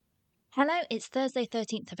Hello, it's Thursday,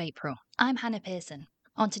 13th of April. I'm Hannah Pearson.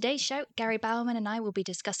 On today's show, Gary Bowerman and I will be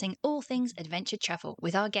discussing all things adventure travel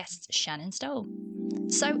with our guest, Shannon Stowell.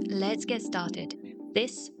 So let's get started.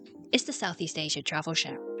 This is the Southeast Asia Travel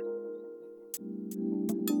Show.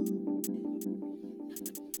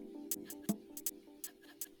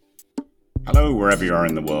 Hello, wherever you are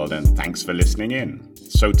in the world, and thanks for listening in.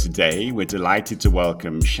 So today, we're delighted to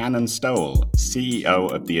welcome Shannon Stowell,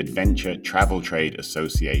 CEO of the Adventure Travel Trade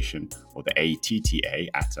Association, or the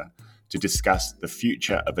ATTA, to discuss the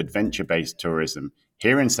future of adventure-based tourism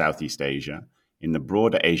here in Southeast Asia, in the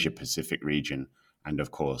broader Asia-Pacific region, and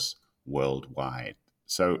of course, worldwide.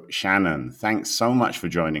 So Shannon, thanks so much for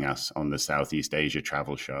joining us on the Southeast Asia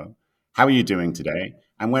Travel Show. How are you doing today,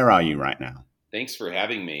 and where are you right now? Thanks for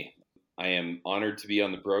having me. I am honored to be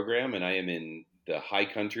on the program, and I am in the high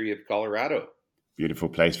country of Colorado. Beautiful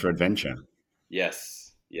place for adventure.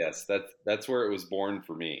 Yes, that's where it was born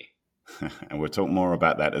for me. And we'll talk more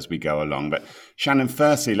about that as we go along. But Shannon,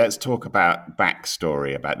 firstly, let's talk about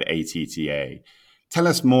backstory about the ATTA. Tell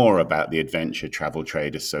us more about the Adventure Travel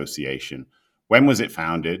Trade Association. When was it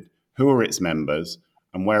founded? Who are its members?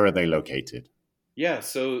 And where are they located? Yeah,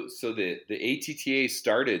 so the ATTA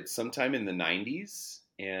started sometime in the 90s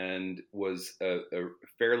and was a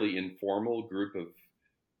fairly informal group of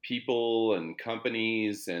people and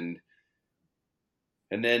companies, and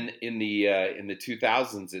then in the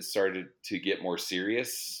 2000s it started to get more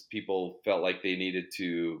serious. People felt like they needed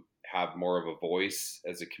to have more of a voice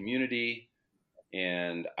as a community,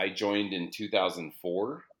 and I joined in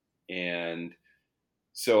 2004, and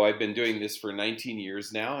so I've been doing this for 19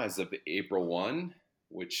 years now as of April 1,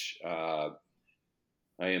 which I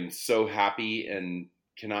am so happy and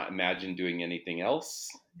cannot imagine doing anything else.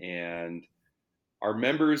 And our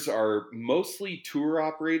members are mostly tour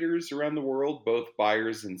operators around the world, both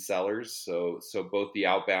buyers and sellers. So both the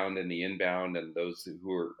outbound and the inbound, and those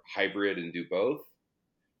who are hybrid and do both.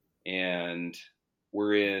 And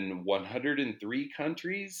we're in 103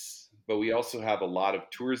 countries, but we also have a lot of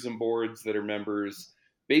tourism boards that are members.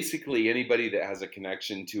 Basically, anybody that has a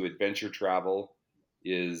connection to adventure travel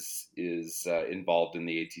is involved in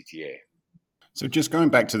the ATTA. So just going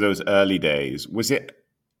back to those early days, was it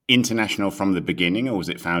international from the beginning, or was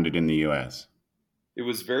it founded in the US? It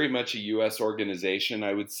was very much a U.S. organization.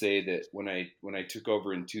 I would say that when I took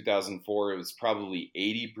over in 2004, it was probably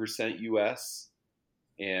 80% U.S.,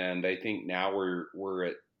 and I think now we're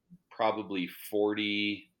at probably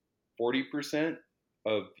 40%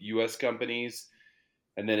 of U.S. companies,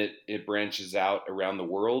 and then it branches out around the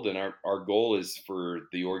world. And our goal is for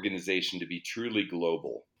the organization to be truly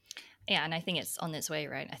global. Yeah, and I think it's on its way,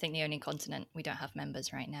 right? I think the only continent we don't have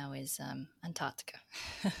members right now is Antarctica.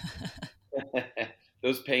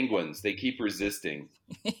 Those penguins, they keep resisting.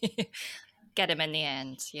 Get them in the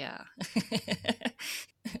end, yeah.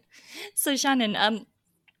 So Shannon,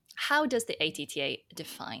 how does the ATTA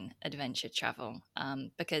define adventure travel?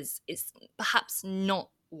 Because it's perhaps not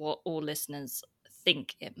what all listeners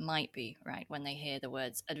think it might be, right, when they hear the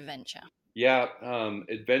words adventure. Yeah,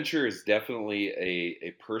 adventure is definitely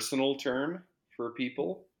a personal term for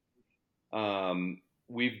people.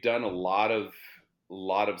 We've done a lot of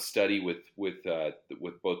study with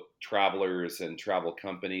both travelers and travel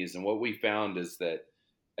companies, and what we found is that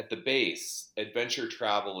at the base, adventure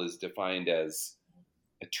travel is defined as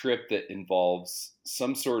a trip that involves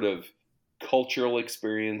some sort of cultural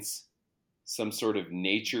experience, some sort of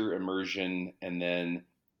nature immersion, and then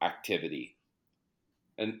activity.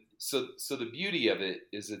 And so the beauty of it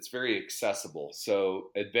is it's very accessible.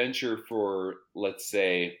 So adventure for, let's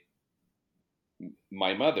say,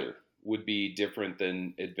 my mother would be different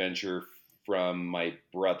than adventure from my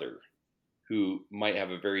brother, who might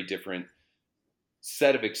have a very different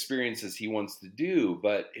set of experiences he wants to do,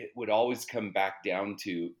 but it would always come back down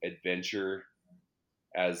to adventure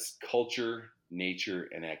as culture, nature,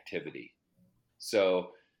 and activity.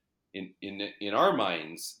 So in our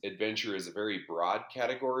minds, adventure is a very broad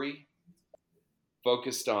category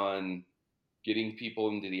focused on getting people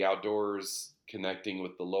into the outdoors, connecting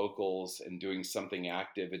with the locals, and doing something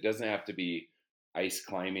active. It doesn't have to be ice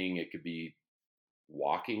climbing. It could be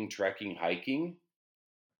walking, trekking, hiking.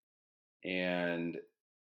 And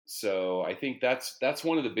so I think that's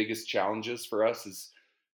one of the biggest challenges for us, is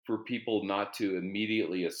for people not to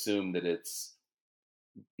immediately assume that it's,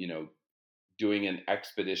 doing an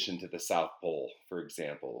expedition to the South Pole, for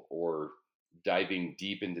example, or diving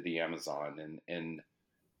deep into the Amazon, and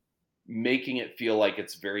making it feel like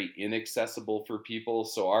it's very inaccessible for people.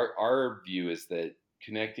 So our view is that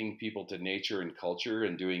connecting people to nature and culture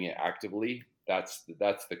and doing it actively, that's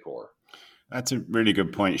the core. That's a really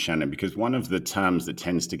good point, Shannon, because one of the terms that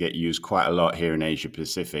tends to get used quite a lot here in Asia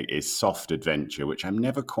Pacific is soft adventure, which I'm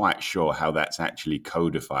never quite sure how that's actually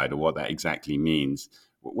codified or what that exactly means.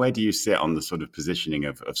 Where do you sit on the sort of positioning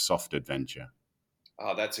of soft adventure?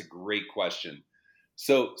 Oh, that's a great question.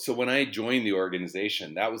 So when I joined the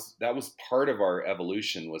organization, that was part of our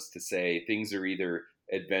evolution, was to say things are either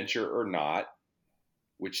adventure or not,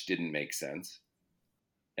 which didn't make sense.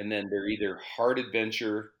 And then they're either hard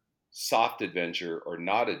adventure, soft adventure, or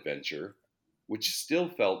not adventure, which still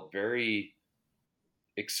felt very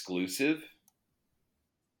exclusive.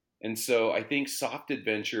 And so I think soft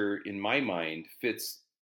adventure in my mind fits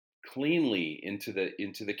cleanly into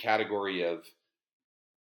the category of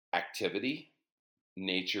activity,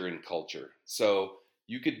 nature, and culture. So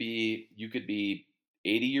you could be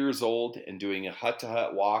 80 years old and doing a hut to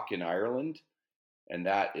hut walk in Ireland, and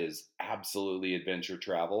that is absolutely adventure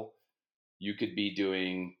travel. You could be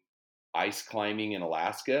doing ice climbing in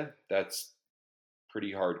Alaska. That's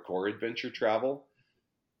pretty hardcore adventure travel.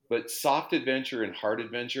 But soft adventure and hard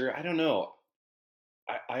adventure, I don't know.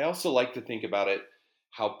 I also like to think about it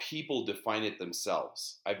how people define it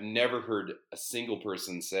themselves. I've never heard a single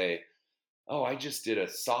person say, "Oh, I just did a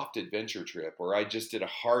soft adventure trip," or "I just did a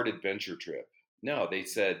hard adventure trip." No, they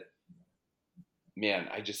said, "Man,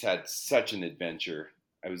 I just had such an adventure.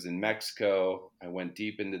 I was in Mexico. I went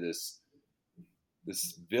deep into this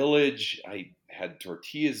village. I had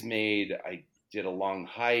tortillas made. I did a long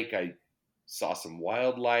hike. I saw some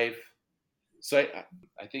wildlife." So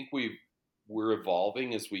I think we're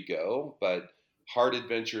evolving as we go, but hard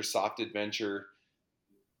adventure, soft adventure.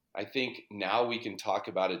 I think now we can talk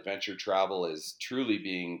about adventure travel as truly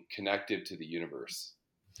being connected to the universe.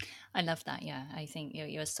 I love that. Yeah, I think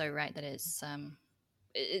you're so right that it's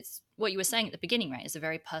what you were saying at the beginning, right? It's a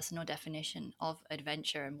very personal definition of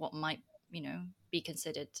adventure, and what might be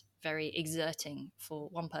considered very exerting for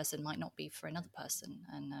one person might not be for another person,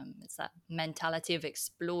 and it's that mentality of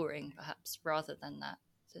exploring, perhaps, rather than that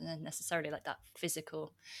than necessarily like that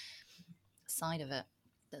physical side of it.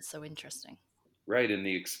 That's so interesting. Right, and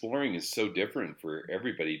the exploring is so different for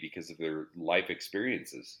everybody because of their life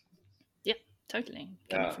experiences. Yep, totally.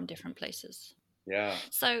 Coming Yeah, from different places. yeah.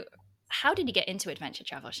 So, how did you get into adventure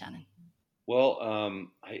travel, Shannon? Well,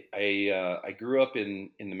 I grew up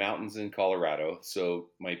in the mountains in Colorado. So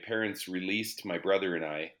my parents released my brother and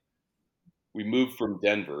I. We moved from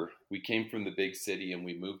Denver. We came from the big city and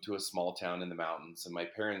we moved to a small town in the mountains. And my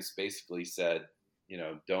parents basically said,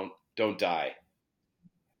 don't die.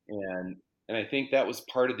 And and I think that was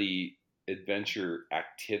part of the adventure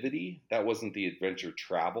activity. That wasn't the adventure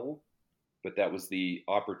travel, but that was the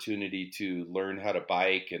opportunity to learn how to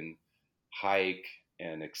bike and hike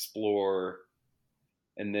and explore.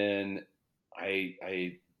 And then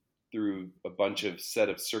I through a bunch of set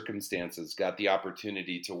of circumstances got the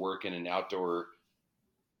opportunity to work in an outdoor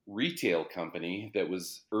retail company that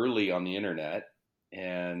was early on the internet.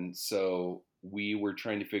 And so we were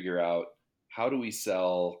trying to figure out, how do we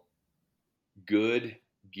sell good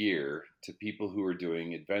gear to people who are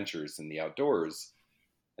doing adventures in the outdoors.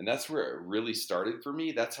 And that's where it really started for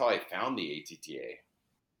me. That's how I found the ATTA.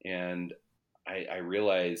 And I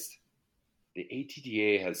realized the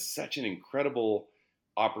ATTA has such an incredible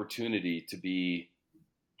opportunity to be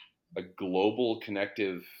a global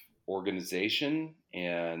connective organization.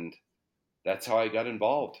 And that's how I got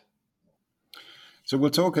involved. So we'll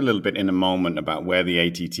talk a little bit in a moment about where the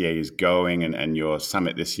ATTA is going and your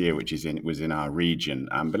summit this year, which was in our region.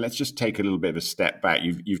 But let's just take a little bit of a step back.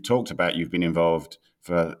 You've talked about you've been involved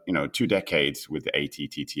for 2 decades with the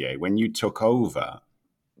ATTA. When you took over,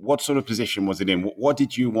 what sort of position was it in? What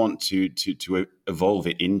did you want to evolve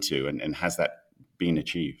it into, and has that been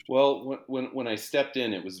achieved? Well, when I stepped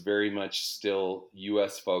in, it was very much still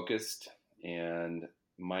U.S. focused, and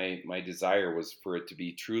my desire was for it to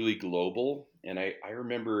be truly global. And I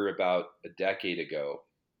remember about a decade ago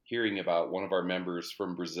hearing about one of our members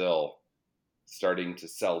from Brazil starting to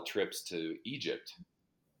sell trips to Egypt,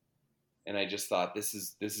 and I just thought, this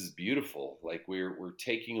is beautiful. Like we're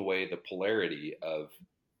taking away the polarity of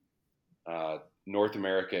North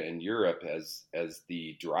America and Europe as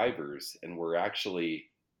the drivers, and we're actually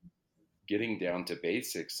getting down to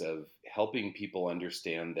basics of helping people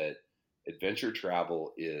understand that adventure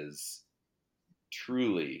travel is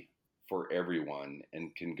truly for everyone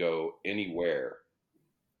and can go anywhere.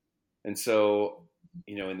 And so,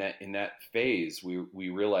 in that phase, we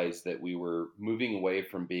realized that we were moving away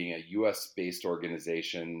from being a U.S. based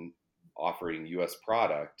organization offering U.S.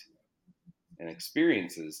 product and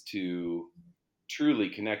experiences to truly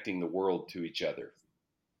connecting the world to each other.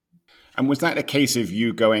 And was that a case of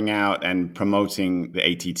you going out and promoting the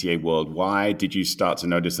ATTA worldwide? Did you start to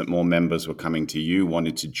notice that more members were coming to you,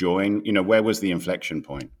 wanted to join? Where was the inflection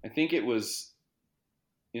point? I think it was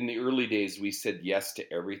in the early days, we said yes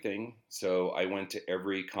to everything. So I went to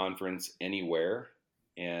every conference anywhere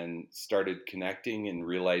and started connecting and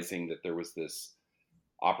realizing that there was this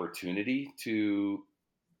opportunity to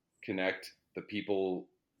connect the people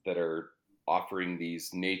that are offering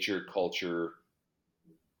these nature, culture,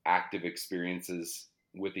 active experiences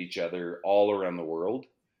with each other all around the world.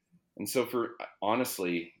 And so, for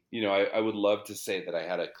honestly, I would love to say that I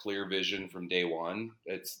had a clear vision from day one.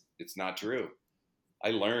 It's not true. I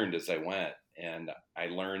learned as I went, and I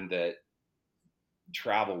learned that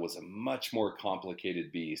travel was a much more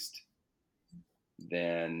complicated beast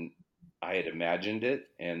than I had imagined it.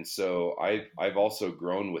 And so I've also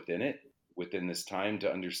grown within this time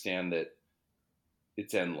to understand that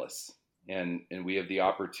it's endless, and we have the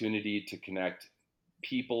opportunity to connect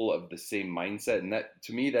people of the same mindset. And that,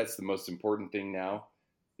 to me, that's the most important thing now,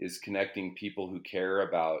 is connecting people who care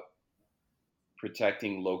about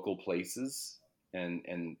protecting local places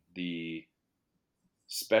and the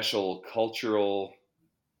special cultural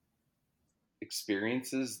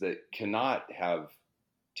experiences that cannot have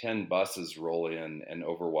 10 buses roll in and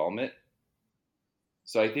overwhelm it.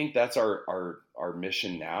 So I think that's our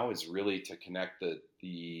mission now, is really to connect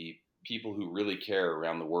the people who really care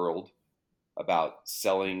around the world about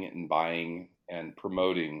selling and buying and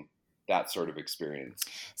promoting that sort of experience.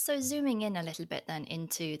 So, zooming in a little bit then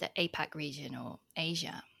into the APAC region or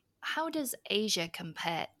Asia, how does Asia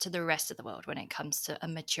compare to the rest of the world when it comes to a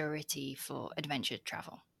maturity for adventure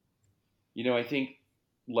travel? I think,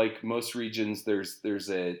 like most regions, there's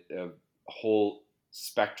a whole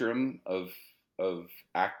spectrum of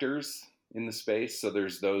actors in the space. So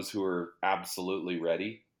there's those who are absolutely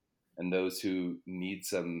ready, and those who need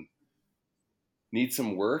some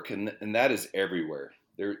work, and that is everywhere.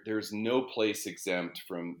 There's no place exempt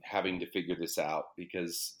from having to figure this out,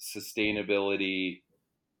 because sustainability,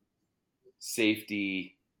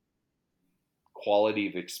 safety, quality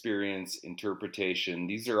of experience, interpretation,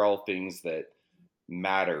 these are all things that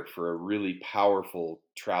matter for a really powerful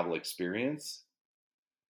travel experience.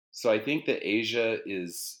 So I think that Asia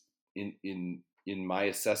is, in my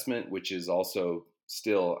assessment, which is also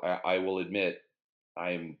still, I will admit,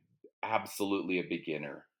 I am absolutely a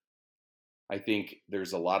beginner. I think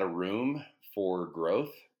there's a lot of room for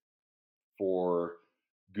growth, for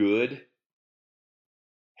good,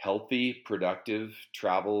 healthy, productive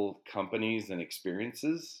travel companies and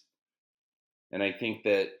experiences. And I think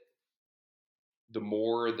that the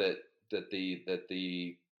more that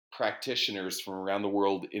the practitioners from around the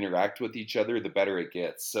world interact with each other, the better it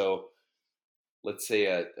gets. So let's say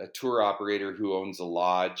a tour operator who owns a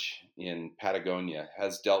lodge in Patagonia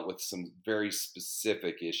has dealt with some very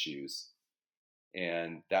specific issues,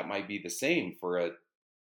 and that might be the same for a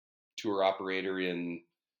tour operator in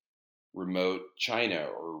remote China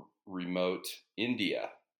or remote India,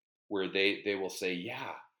 where they will say,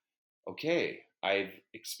 yeah, okay, I've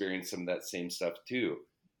experienced some of that same stuff too.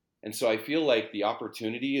 And so I feel like the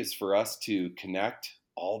opportunity is for us to connect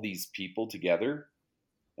all these people together,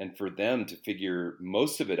 and for them to figure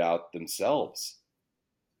most of it out themselves.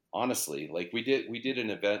 Honestly, like we did an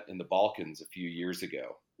event in the Balkans a few years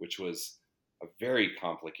ago, which was a very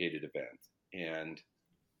complicated event, and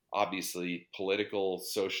obviously political,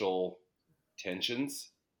 social tensions.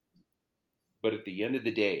 But at the end of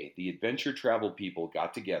the day, the adventure travel people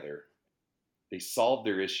got together, they solved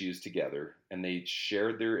their issues together, and they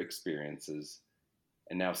shared their experiences.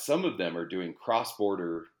 And now some of them are doing cross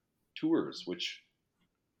border tours, which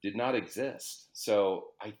did not exist. So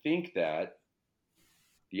I think that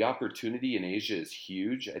the opportunity in Asia is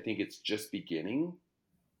huge. I think it's just beginning.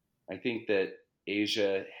 I think that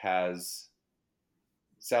Asia has,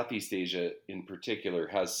 Southeast Asia in particular,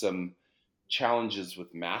 has some challenges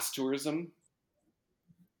with mass tourism.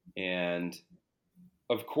 And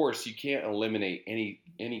of course, you can't eliminate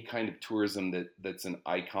any kind of tourism that's an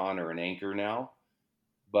icon or an anchor now.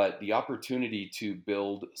 But the opportunity to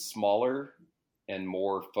build smaller and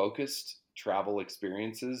more focused travel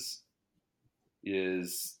experiences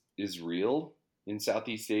is real in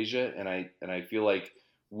Southeast Asia, and I feel like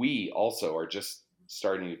we also are just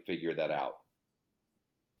starting to figure that out.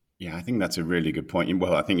 Yeah, I think that's a really good point.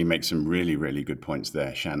 Well, I think you make some really, really good points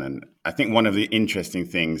there, Shannon. I think one of the interesting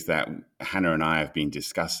things that Hannah and I have been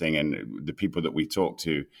discussing, and the people that we talk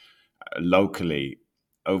to locally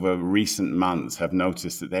over recent months have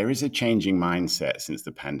noticed that there is a changing mindset since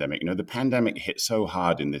the pandemic. The pandemic hit so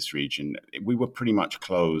hard in this region. We were pretty much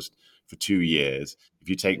closed for 2 years. If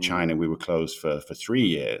you take Mm. China, we were closed for 3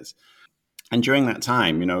 years. And during that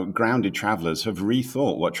time, grounded travelers have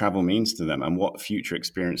rethought what travel means to them and what future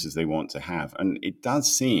experiences they want to have. And it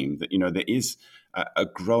does seem that, there is a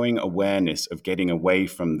growing awareness of getting away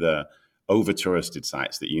from the over touristed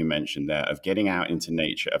sites that you mentioned there, of getting out into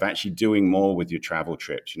nature, of actually doing more with your travel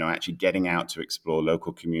trips, actually getting out to explore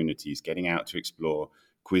local communities, getting out to explore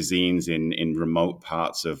cuisines in remote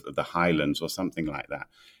parts of the highlands or something like that.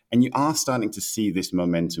 And you are starting to see this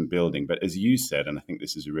momentum building. But as you said, and I think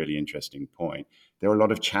this is a really interesting point, there are a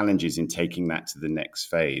lot of challenges in taking that to the next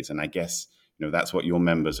phase. And I guess, that's what your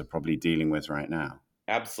members are probably dealing with right now.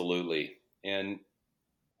 Absolutely. And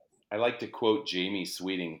I like to quote Jamie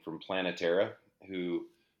Sweeting from Planetara, who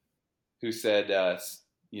said,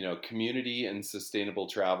 community and sustainable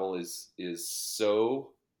travel is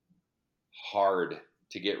so hard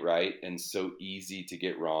to get right and so easy to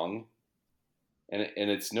get wrong. And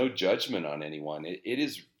it's no judgment on anyone. It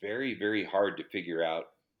is very, very hard to figure out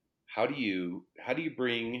how do you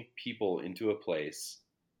bring people into a place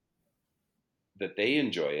that they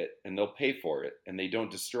enjoy it and they'll pay for it and they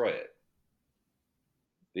don't destroy it.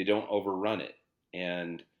 They don't overrun it.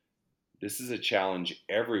 And this is a challenge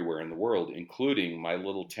everywhere in the world, including my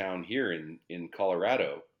little town here in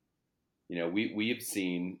Colorado. We have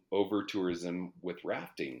seen over tourism with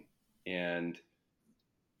rafting, and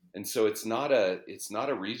so it's not a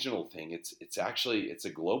regional thing. It's a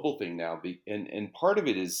global thing now. And part of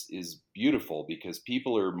it is beautiful because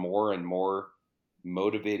people are more and more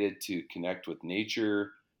motivated to connect with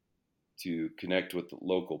nature, to connect with the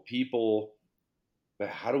local people. But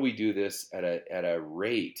how do we do this at a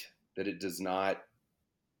rate that it does not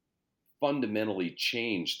fundamentally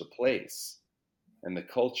change the place and the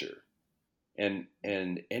culture? And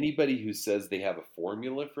anybody who says they have a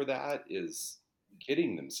formula for that is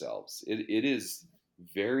kidding themselves. It is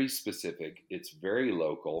very specific. It's very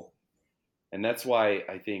local. And that's why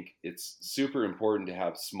I think it's super important to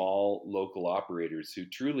have small local operators who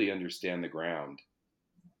truly understand the ground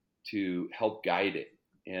to help guide it.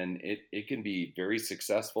 And it can be very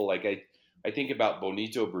successful. Like I think about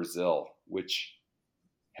Bonito, Brazil, which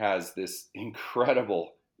has this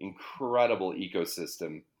incredible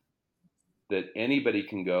ecosystem that anybody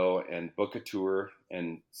can go and book a tour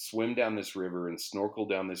and swim down this river and snorkel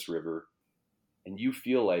down this river, and you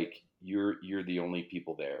feel like you're the only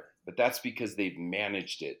people there. But that's because they've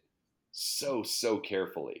managed it so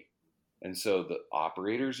carefully. And so the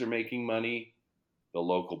operators are making money, the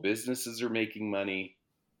local businesses are making money,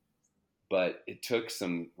 but it took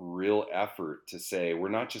some real effort to say we're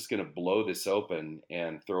not just going to blow this open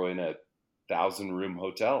and throw in a 1,000-room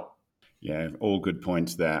hotel. Yeah, all good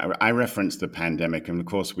points there. I referenced the pandemic, and of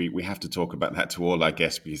course, we have to talk about that to all our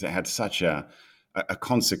guests because it had such a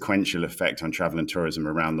consequential effect on travel and tourism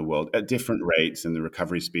around the world at different rates, and the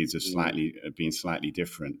recovery speeds have been slightly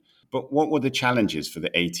different. But what were the challenges for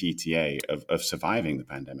the ATTA of surviving the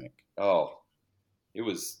pandemic? Oh, it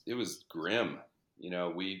was grim.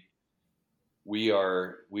 We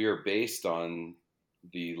are based on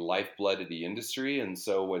the lifeblood of the industry, and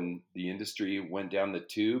so when the industry went down the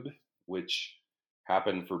tube, which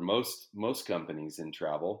happened for most companies in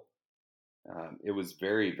travel, it was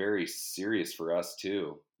very, very serious for us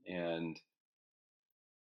too. And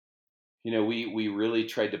we really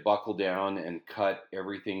tried to buckle down and cut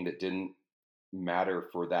everything that didn't matter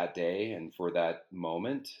for that day and for that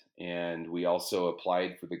moment. And we also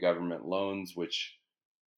applied for the government loans, which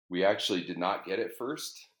we actually did not get at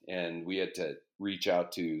first, and we had to reach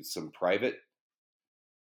out to some private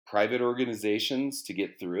organizations to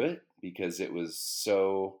get through it because it was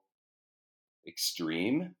so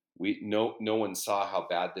extreme. No one saw how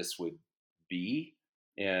bad this would be.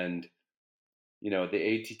 And the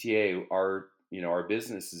ATTA, our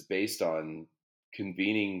business is based on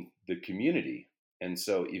convening the community, and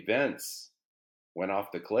so events went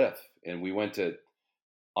off the cliff, and we went to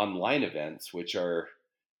online events, which are,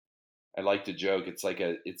 I like to joke, it's like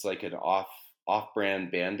an off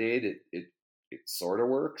brand Band-Aid. It sort of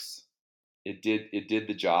works. It did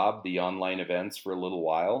the job, the online events, for a little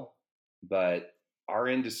while, but our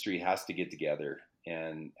industry has to get together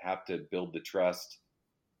and have to build the trust,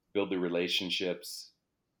 build the relationships.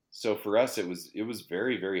 So for us, it was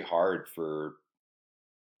very, very hard for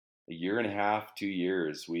a year and a half, 2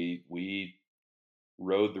 years. We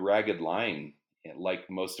rode the ragged line like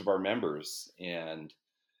most of our members, and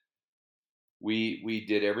we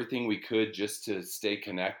did everything we could just to stay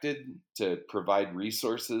connected, to provide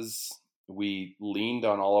resources. We leaned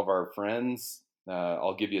on all of our friends.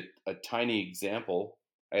 I'll give you a tiny example.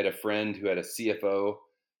 I had a friend who had a CFO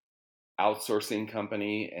outsourcing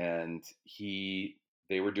company, and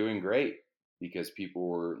they were doing great because people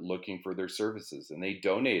were looking for their services, and they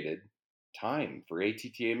donated time for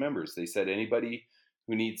ATTA members. They said anybody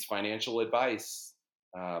who needs financial advice,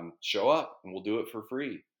 show up and we'll do it for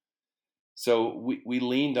free. So we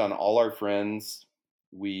leaned on all our friends.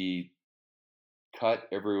 We cut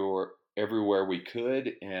everywhere we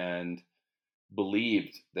could, and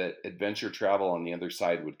believed that adventure travel on the other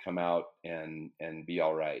side would come out and be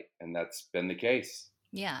all right. And that's been the case.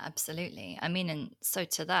 Yeah, absolutely. I mean, and so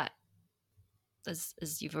to that,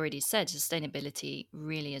 as you've already said, sustainability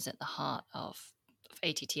really is at the heart of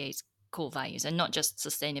ATTA's core values, and not just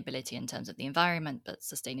sustainability in terms of the environment, but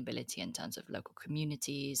sustainability in terms of local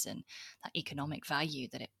communities and that economic value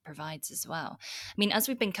that it provides as well. I mean, as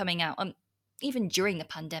we've been coming out, even during the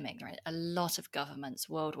pandemic, right, a lot of governments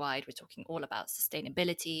worldwide were talking all about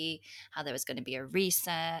sustainability, how there was going to be a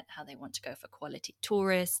reset, how they want to go for quality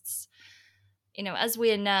tourists. As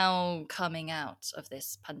we are now coming out of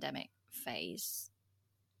this pandemic phase,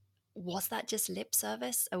 was that just lip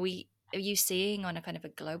service? Are you seeing on a kind of a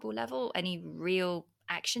global level any real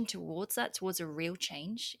action towards that, towards a real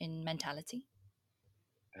change in mentality?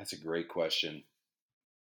 That's a great question.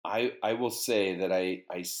 I will say that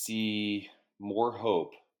I see more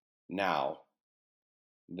hope now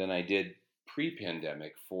than I did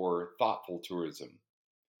pre-pandemic for thoughtful tourism.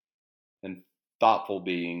 And thoughtful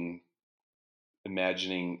being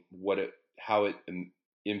imagining how it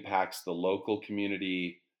impacts the local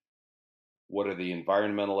community, what are the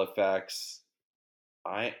environmental effects.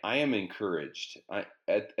 I am encouraged.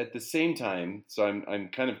 At the same time, so I'm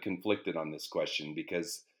kind of conflicted on this question,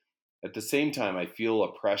 because at the same time I feel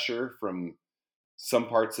a pressure from some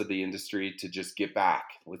parts of the industry to just get back.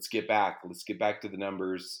 Let's get back. Let's get back to the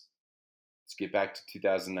numbers. Let's get back to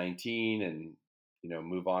 2019 and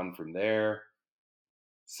move on from there.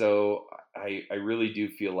 So I really do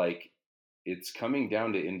feel like it's coming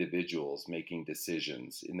down to individuals making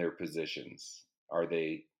decisions in their positions. Are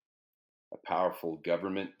they a powerful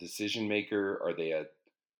government decision maker? Are they a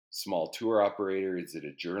small tour operator? Is it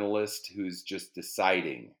a journalist who's just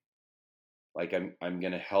deciding, like, I'm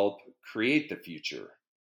going to help create the future?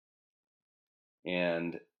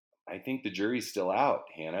 And I think the jury's still out,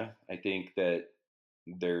 Hannah. I think that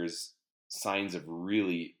there's signs of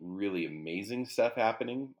really, really amazing stuff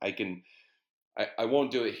happening. I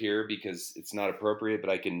won't do it here because it's not appropriate, but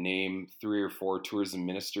I can name 3 or 4 tourism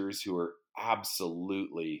ministers who are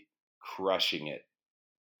absolutely crushing it,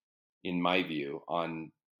 in my view,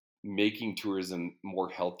 on making tourism more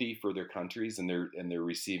healthy for their countries, and they're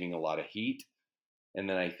receiving a lot of heat. And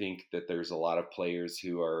then I think that there's a lot of players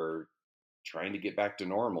who are trying to get back to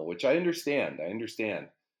normal, which I understand.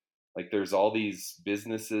 Like, there's all these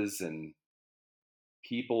businesses and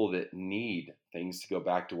people that need things to go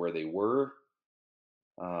back to where they were.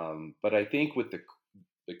 But I think with the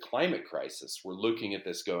climate crisis, we're looking at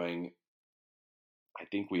this going, I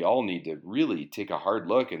think we all need to really take a hard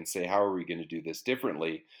look and say, how are we going to do this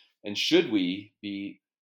differently? And should we be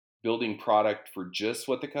building product for just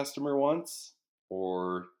what the customer wants?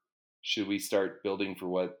 Or should we start building for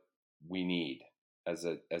what we need as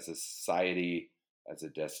a society, as a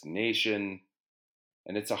destination?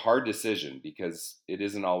 And it's a hard decision because it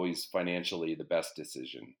isn't always financially the best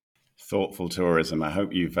decision. Thoughtful tourism. I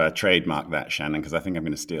hope you've trademarked that, Shannon, because I think I'm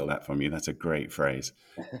going to steal that from you. That's a great phrase.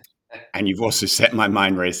 And you've also set my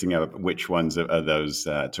mind racing up which ones are those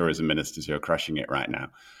tourism ministers who are crushing it right now.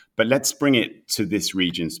 But let's bring it to this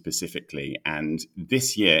region specifically. And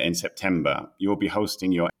this year in September, you'll be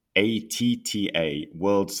hosting your ATTA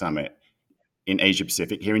World Summit in Asia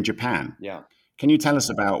Pacific here in Japan. Yeah. Can you tell us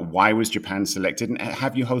about why was Japan selected? And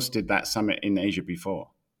have you hosted that summit in Asia before?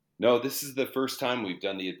 No, this is the first time we've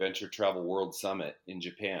done the Adventure Travel World Summit in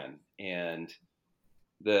Japan. And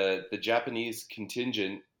the Japanese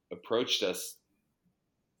contingent approached us,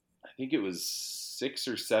 I think it was 6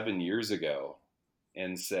 or 7 years ago,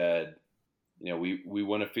 and said, we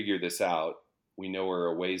want to figure this out. We know we're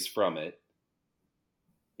a ways from it,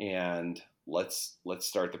 and let's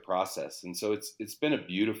start the process. And so it's been a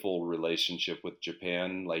beautiful relationship with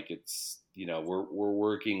Japan. Like, it's, we're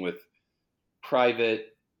working with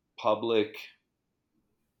private, public,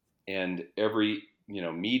 and every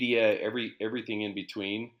media, everything in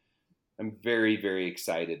between. I'm very, very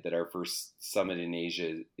excited that our first summit in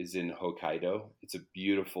Asia is in Hokkaido. It's a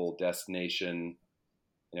beautiful destination.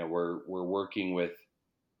 We're working with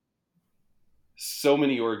so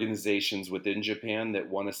many organizations within Japan that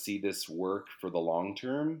want to see this work for the long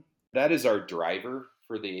term. That is our driver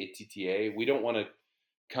for the ATTA. We don't want to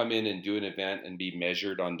come in and do an event and be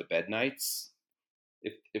measured on the bed nights.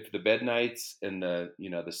 If the bed nights and the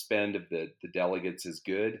spend of the delegates is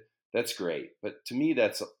good, that's great. But to me,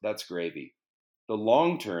 that's gravy. The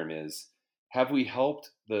long term is, have we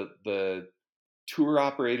helped the tour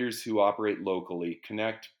operators who operate locally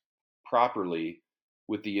connect properly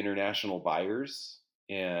with the international buyers?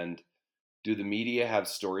 And do the media have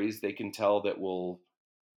stories they can tell that will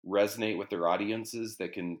resonate with their audiences,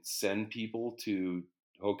 that can send people to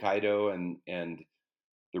Hokkaido and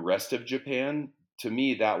the rest of Japan? To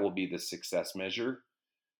me, that will be the success measure.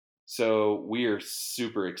 So we are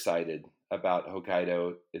super excited about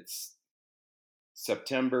Hokkaido. It's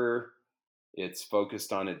September. It's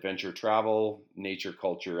focused on adventure travel, nature,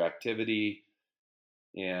 culture, activity.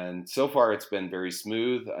 And so far it's been very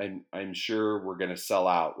smooth. I'm sure we're going to sell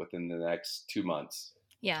out within the next 2 months.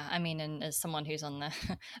 Yeah, I mean, and as someone who's on the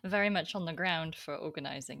very much on the ground for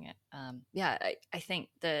organizing it, yeah, I think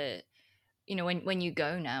when you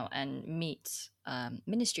go now and meet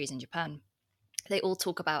ministries in Japan, they all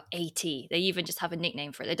talk about AT. They even just have a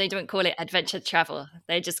nickname for it. They don't call it adventure travel.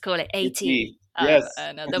 They just call it AT. Yes.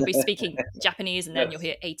 And they'll be speaking Japanese, and then you'll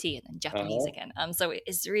Yes. hear AT, and then Japanese Uh-huh. again. So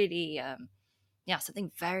it's really,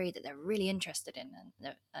 something that they're really interested in.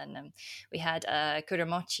 And we had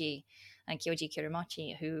Kuramochi and Kyoji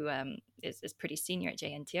Kuramochi, who is pretty senior at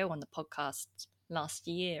JNTO, on the podcast last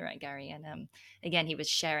year, right, Gary? And again, he was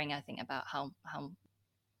sharing, I think, about how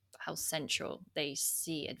central they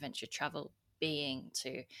see adventure travel being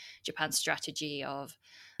to Japan's strategy of,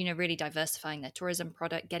 really diversifying their tourism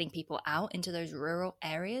product, getting people out into those rural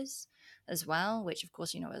areas as well, which of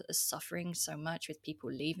course, are suffering so much with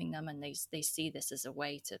people leaving them, and they see this as a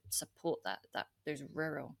way to support that those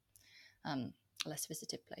rural, less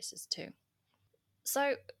visited places too.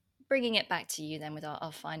 So bringing it back to you then with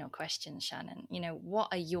our final question, Shannon, what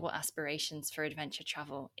are your aspirations for adventure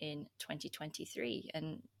travel in 2023?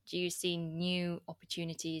 And do you see new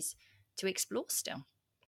opportunities to explore still?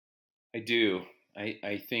 I do.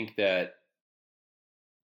 I think that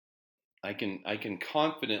I can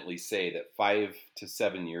confidently say that 5 to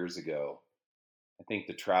 7 years ago, I think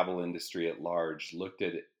the travel industry at large looked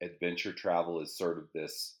at adventure travel as sort of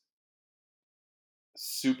this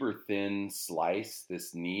super thin slice,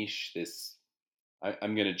 this niche, this.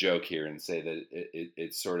 I'm going to joke here and say that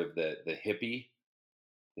it's sort of the hippie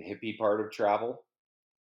part of travel.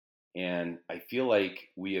 And I feel like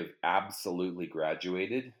we have absolutely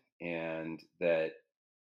graduated, and that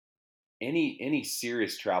any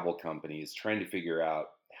serious travel company is trying to figure out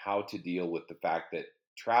how to deal with the fact that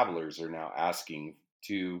travelers are now asking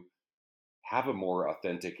to have a more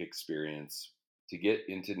authentic experience, to get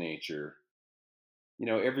into nature.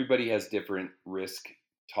 Everybody has different risk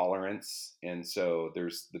tolerance, and so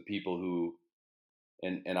there's the people who,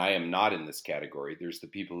 and I am not in this category. There's the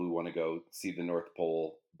people who want to go see the North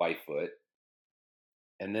Pole by foot,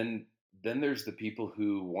 and then there's the people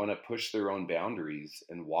who want to push their own boundaries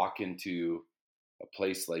and walk into a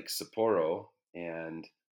place like Sapporo and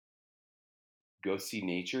go see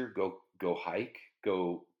nature, go hike,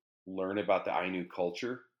 go learn about the Ainu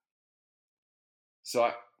culture.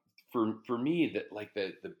 So for me, that like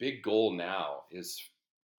the big goal now is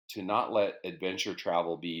to not let adventure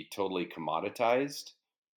travel be totally commoditized,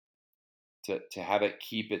 to have it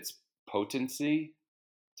keep its potency,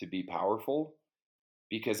 to be powerful,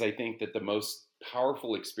 because I think that the most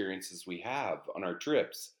powerful experiences we have on our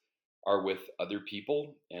trips are with other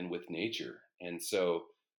people and with nature. And so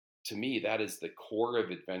to me, that is the core of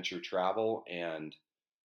adventure travel. And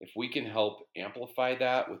if we can help amplify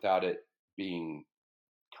that without it being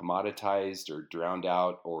commoditized or drowned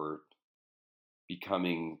out or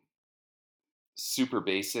becoming super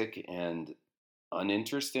basic and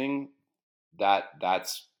uninteresting,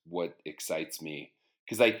 that's what excites me.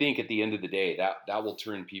 Because I think at the end of the day, that will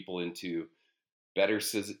turn people into better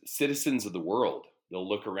citizens of the world. They'll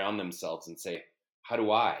look around themselves and say, how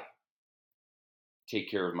do I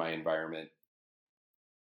take care of my environment,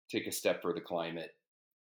 take a step for the climate,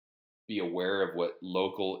 be aware of what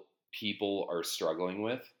local people are struggling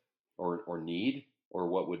with or need, or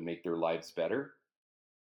what would make their lives better,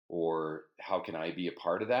 or how can I be a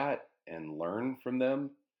part of that and learn from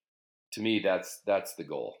them? To me, that's the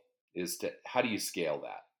goal, is to how do you scale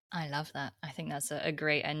that? I love that. I think that's a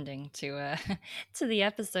great ending to to the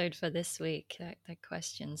episode for this week. That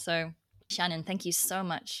question. So, Shannon, thank you so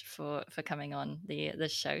much for coming on the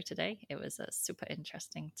show today. It was super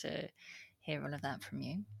interesting to hear all of that from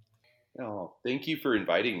you. Oh, thank you for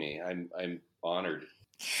inviting me. I'm honored.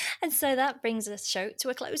 And so that brings this show to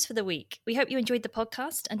a close for the week. We hope you enjoyed the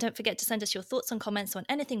podcast, and don't forget to send us your thoughts and comments on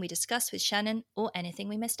anything we discussed with Shannon or anything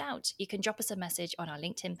we missed out. You can drop us a message on our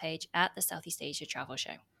LinkedIn page at the Southeast Asia Travel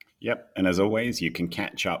Show. Yep, and as always, you can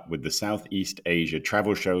catch up with the Southeast Asia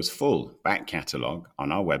Travel Show's full back catalogue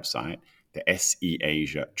on our website, the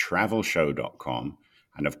seasiatravelshow.com,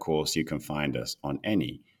 And of course, you can find us on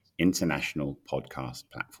any international podcast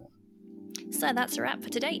platform. So that's a wrap for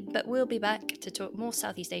today, but we'll be back to talk more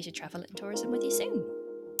Southeast Asia travel and tourism with you soon.